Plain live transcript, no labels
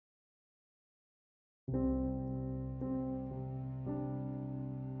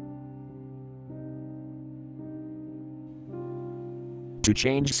To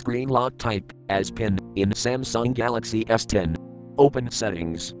change screen lock type as PIN in Samsung Galaxy S10. Open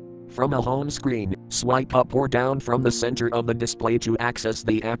Settings. From a home screen, swipe up or down from the center of the display to access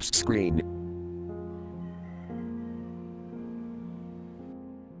the app's screen.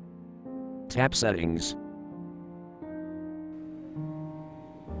 Tap Settings.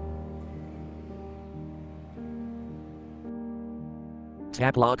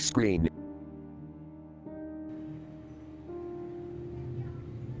 Tap Lock Screen.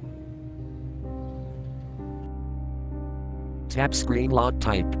 Tap Screen Lock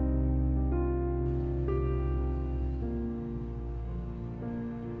Type.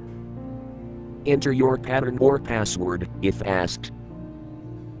 Enter your pattern or password, if asked.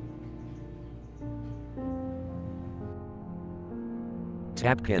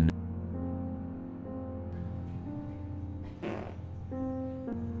 Tap PIN.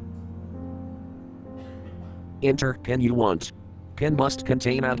 Enter PIN you want. PIN must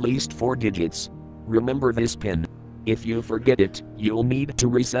contain at least 4 digits. Remember this PIN. If you forget it, you'll need to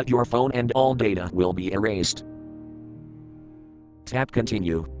reset your phone and all data will be erased. Tap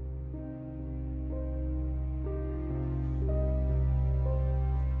Continue.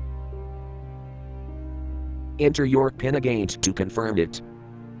 Enter your PIN again to confirm it.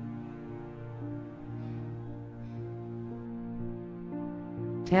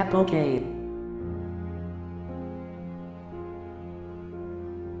 Tap OK.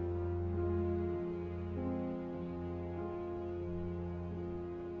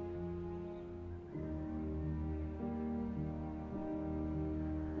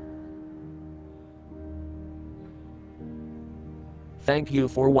 Thank you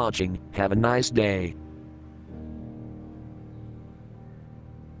for watching. Have a nice day.